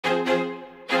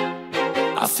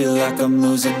I feel like I'm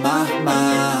losing my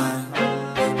mind.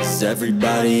 Is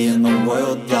everybody in the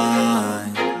world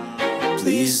blind?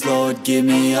 Please, Lord, give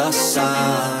me a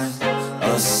sign,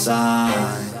 a sign.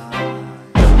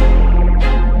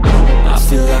 I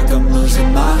feel like I'm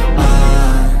losing my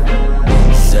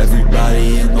mind. Is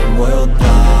everybody in the world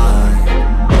blind?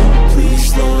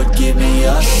 Please, Lord, give me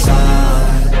a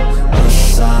sign, a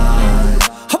sign.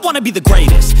 I wanna be the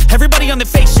greatest. Everybody on the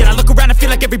fake shit. I look around and feel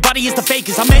like everybody is the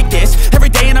fakest. I make this every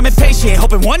day and I'm impatient,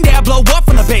 hoping one day I blow up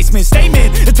from the basement.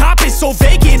 Statement, the top is so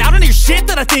vacant. I don't hear shit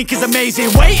that I think is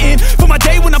amazing. Waiting for my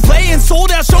day when I'm playing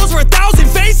sold out shows for 1,000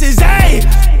 faces. Hey,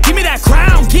 give me that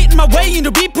crown, get in my way and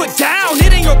to be put down.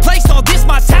 It ain't your place, all this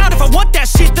my town. If I want that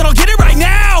shit, then I'll get it right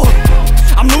now.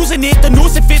 I'm losing it, the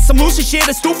noose it fits. I'm losing shit,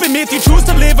 a stupid myth. You choose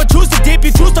to live or choose to dip.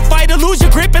 You choose to fight or lose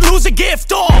your grip and lose a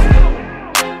gift.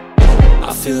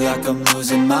 I feel like I'm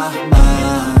losing my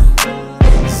mind.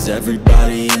 Is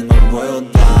everybody in the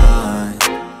world blind?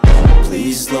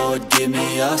 Please, Lord, give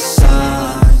me a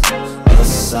sign, a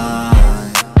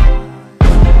sign.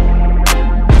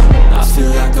 I feel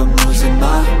like I'm losing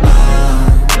my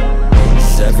mind.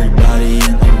 Is everybody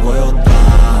in the world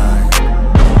blind?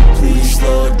 Please,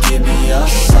 Lord, give me a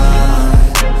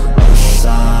sign, a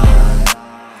sign.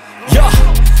 Yeah.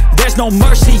 There's no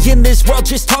mercy in this world,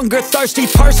 just hunger-thirsty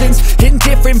persons in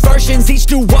different versions. Each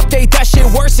new update, that shit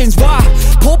worsens. Why?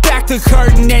 Pull back the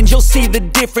curtain and you'll see the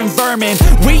different vermin.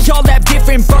 We all have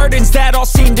different burdens that all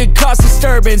seem to cause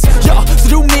disturbance. Yo, so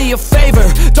do me a favor,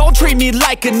 don't treat me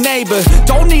like a neighbor.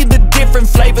 Don't need the different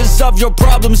flavors of your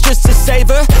problems just to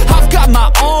savor. I've got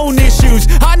my own issues,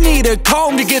 I need a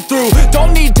comb to get through.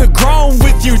 Don't need to groan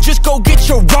with you, just go get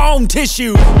your own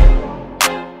tissue.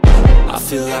 I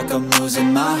feel like I'm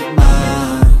losing my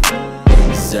mind.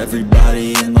 Is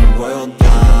everybody in the world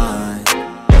blind?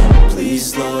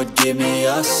 Please, Lord, give me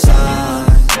a sign,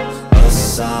 a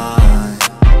sign.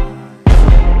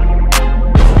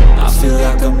 I feel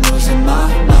like I'm losing my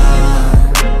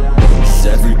mind. Is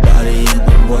everybody in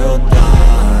the world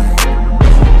blind?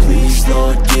 Please,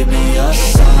 Lord, give me a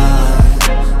sign,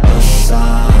 a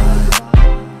sign.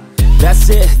 That's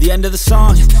it, the end of the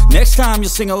song. Next time you'll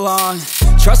sing along.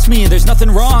 Trust me, there's nothing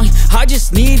wrong. I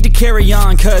just need to carry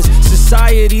on, cause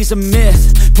society's a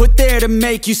myth put there to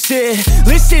make you sit.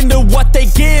 Listen to what they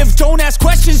give. Don't ask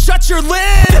questions, shut your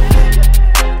lid.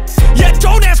 Yeah,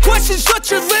 don't ask questions, shut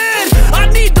your lid. I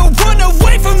need to run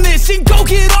away from this and go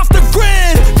get off the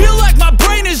grid. Feel like my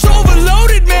brain is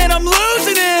overloaded, man, I'm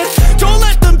losing it. Don't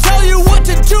let them tell you what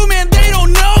to do, man, they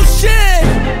don't know shit.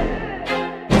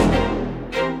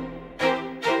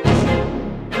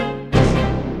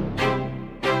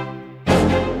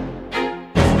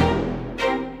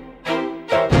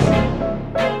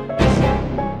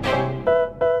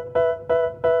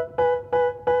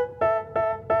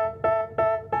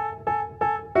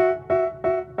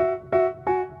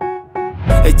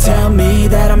 They tell me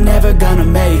that I'm never gonna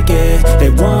make it. They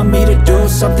want me to do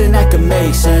something that could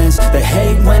make sense. They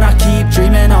hate when I keep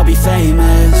dreaming I'll be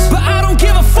famous, but I don't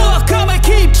give a fuck, I'ma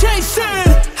keep chasing.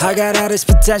 I got all this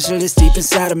potential that's deep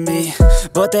inside of me,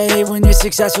 but they hate when you're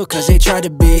successful cause they try to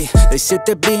be. They sit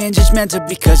there being judgmental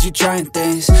because you're trying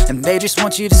things, and they just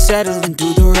want you to settle and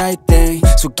do the right thing.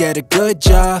 So get a good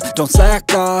job, don't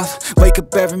slack off. Wake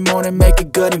up every morning, make a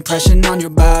good impression on your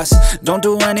boss. Don't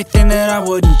do anything that I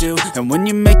wouldn't do, and when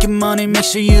you're making money, make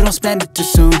sure you don't spend it too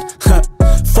soon.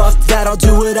 Fuck that, I'll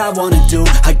do what I wanna do.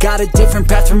 I got a different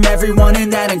path from everyone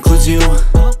and that includes you.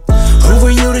 Who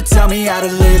are you to tell me how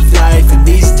to live life? In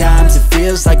these times it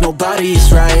feels like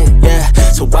nobody's right, yeah.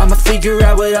 So I'ma figure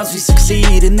out what else we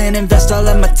succeed, and then invest all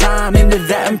of my time into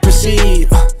that and proceed.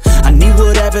 I need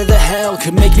whatever the hell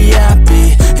could make me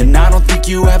happy, and I don't think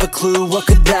you have a clue what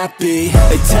could that be.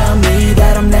 They tell me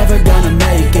that I'm never gonna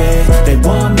make it. They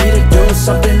want me to do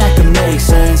something that could make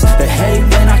sense. They hate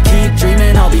when I keep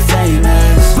dreaming I'll be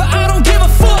famous, but I don't give a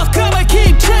fuck, I'ma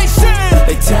keep chasing.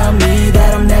 They tell me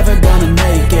that I'm never gonna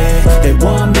make it. They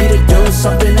want me to do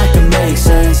something that can make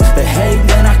sense. They hate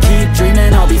when I keep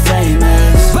dreaming I'll be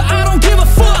famous, but I don't give a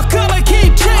fuck, I'ma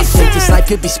keep chasing. I think this life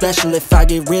could be special if I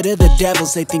get rid of the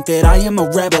devils. They think that I am a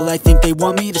rebel, I think they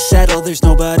want me to settle. There's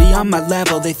nobody on my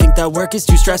level. They think that work is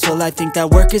too stressful, I think that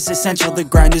work is essential. The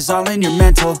grind is all in your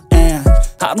mental, and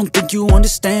I don't think you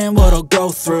understand what I'll go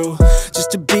through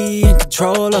just to be in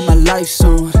control of my life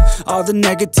soon. All the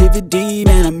negativity,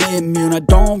 man, I'm immune. I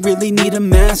don't really need a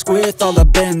mask with all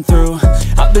I've been through.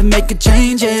 I've been making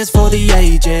changes for the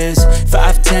ages.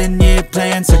 5-10 year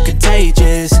plans are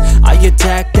contagious. I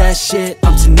attack that shit,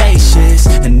 I'm tenacious.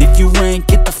 And if you ain't,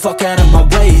 get the fuck out of my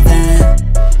way then.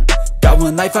 Got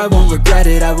want life, I won't regret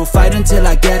it. I will fight until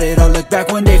I get it. I'll look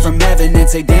back one day from heaven and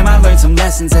say, damn, I learned some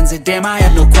lessons. And say, damn, I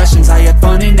had no questions. I had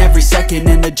fun in every second,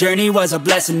 and the journey was a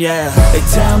blessing, yeah. They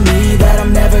tell me that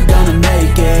I'm never gonna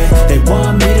make it. They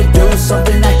want me to do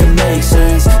something that can make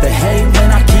sense. They hate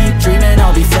when I keep dreaming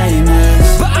I'll be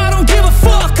famous, but I don't give a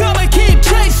fuck, I'ma keep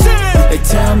chasing. They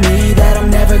tell me that I'm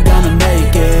never gonna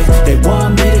make it. They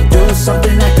want me to do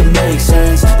something that can make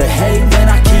sense. They hate when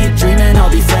I keep dreaming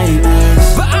I'll be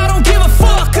famous, but I don't give a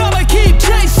fuck, I'ma keep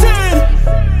chasing.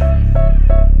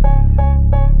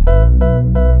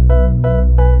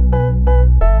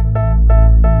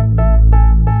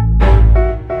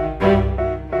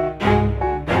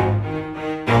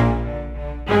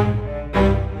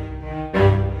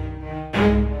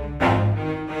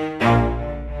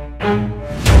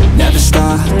 Never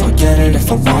stop, I'll get it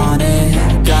if I want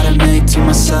it. Gotta make to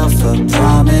myself a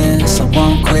promise. I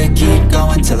won't quit, keep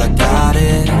going till I got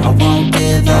it. I won't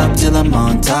give up till I'm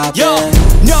on top, Yo, yeah.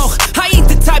 no, I ain't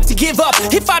the type to give up.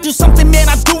 If I do something, man,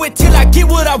 I do it till I get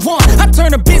what I want. I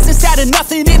turn a business out of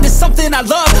nothing into something I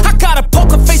love. I got a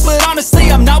poker face, but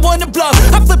honestly, I'm not one to bluff.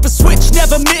 I flip a switch,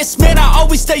 never miss, man, I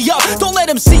always stay up. Don't let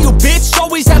them see you, bitch,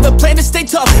 always have a plan to stay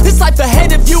tough. This life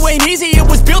ahead of you ain't easy, it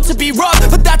was built to be rough.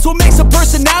 But that's what makes a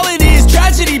personality, is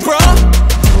tragedy, bruh.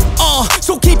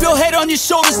 So keep your head on your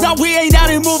shoulders. Now we ain't out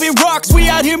here moving rocks, we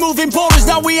out here moving boulders.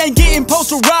 Now we ain't getting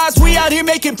posterized, we out here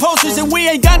making posters. And we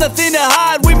ain't got nothing to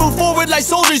hide, we move forward like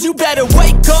soldiers. You better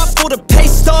wake up for the pay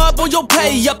stub, or you'll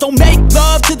pay up. Don't make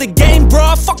love to the game,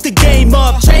 bruh, fuck the game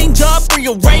up. Change up,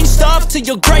 rearrange stuff to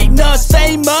your greatness.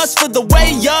 Famous for the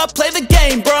way up, play the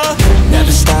game, bruh.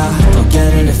 Never stop, I'll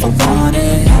get it if I want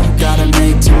it. Gotta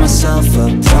make to myself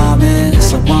a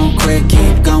promise. I won't quit,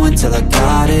 keep going till I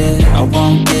got it. I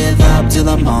won't give up till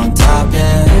I'm on top,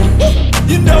 yeah.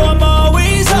 You know I'm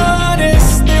always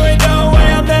honest, there ain't no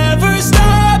way I'm ever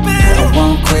stopping. I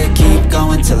won't quit, keep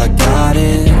going till I got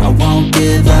it. I won't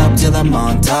give up till I'm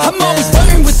on top, I'm always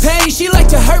flirting with pain, she like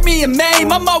to hurt me and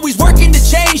maim. I'm always working to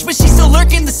change, but she's still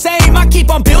lurking the same. I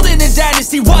keep on building a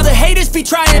dynasty while the haters be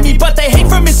trying me. But they hate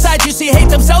from inside, you see, hate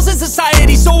themselves in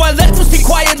society. So I let them speak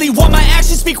quietly while my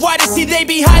actions speak wider. See, they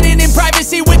be hiding in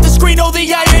privacy with the screen, oh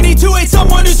the irony. To hate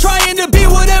someone who's trying to be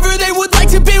whatever they would like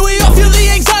to be. We all feel the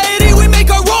anxiety, we make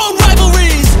our own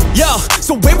rivalries. Yo,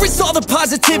 so where is all the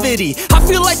positivity? I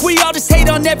feel like we all just hate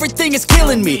on everything, it's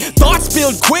killing me. Thoughts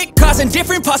build quick, causing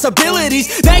different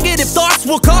possibilities. Negative thoughts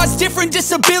will cause different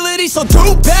disabilities. So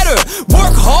do better,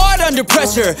 work hard under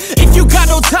pressure. If you got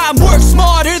no time, work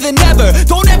smarter than ever.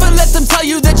 Don't ever let them tell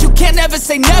you that you can't ever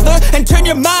say never. And turn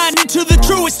your mind into the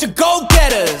truest of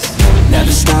go-getters.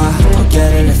 Never stop, I'll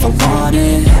get it if I want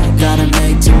it. Gotta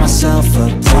make to myself a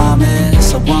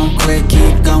promise. I won't quit,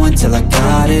 keep going till I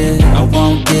got it. I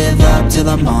won't give up till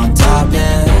I'm on top,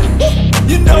 yeah.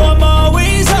 You know I'm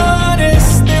always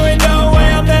honest, there ain't no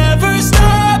way I'm ever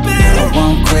stopping. I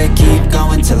won't quit, keep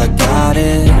going till I got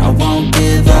it. I won't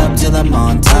give up till I'm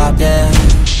on top, yeah.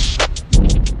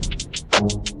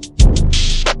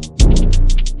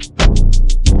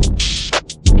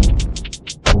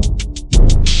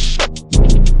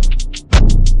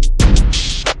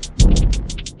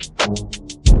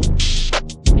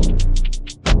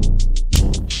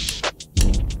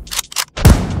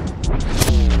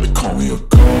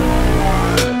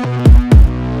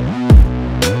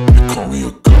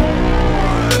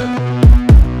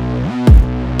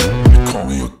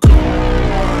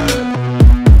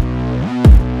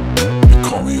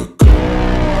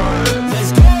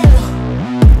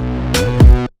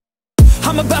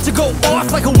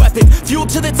 Fuel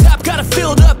to the top, got a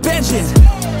filled up engine.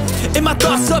 In my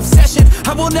thoughts, obsession,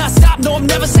 I will not stop, no, I'm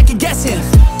never second guessing.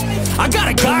 I got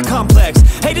a God complex,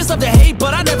 haters love to hate,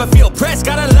 but I never feel pressed.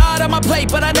 Got a lot on my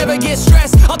plate, but I never get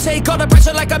stressed. I'll take all the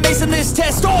pressure like I'm acing this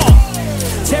test.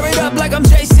 Tear it up like I'm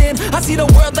Jason. I see the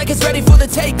world like it's ready for the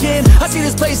taking. I see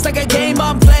this place like a game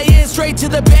I'm playing. Straight to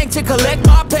the bank to collect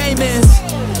my payments.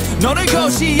 No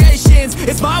negotiations,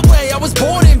 it's my way, I was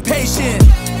born impatient.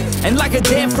 And like a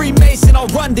damn Freemason, I'll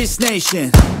run this nation.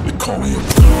 They call me a god.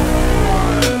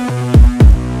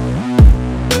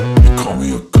 They call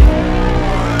me a god.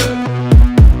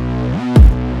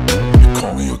 They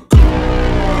call me a god.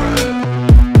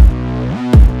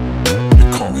 They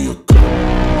call me a god.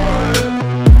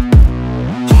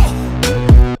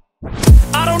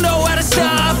 I don't know how to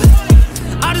stop,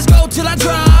 I just go till I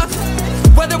drop.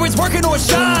 Whether it's working or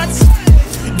shots,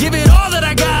 give it all that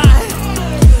I got.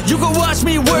 You can watch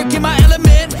me work in my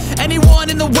element. Anyone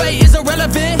in the way is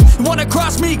irrelevant. You wanna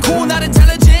cross me, cool, not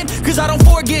intelligent, cause I don't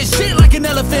forget shit like an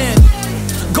elephant.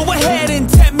 Go ahead and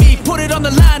tempt me, put it on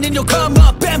the line and you'll come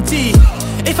up empty.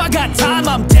 If I got time,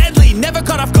 I'm deadly, never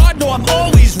caught off guard, no, I'm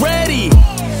always ready.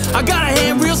 I got a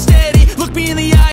hand real steady, look me in the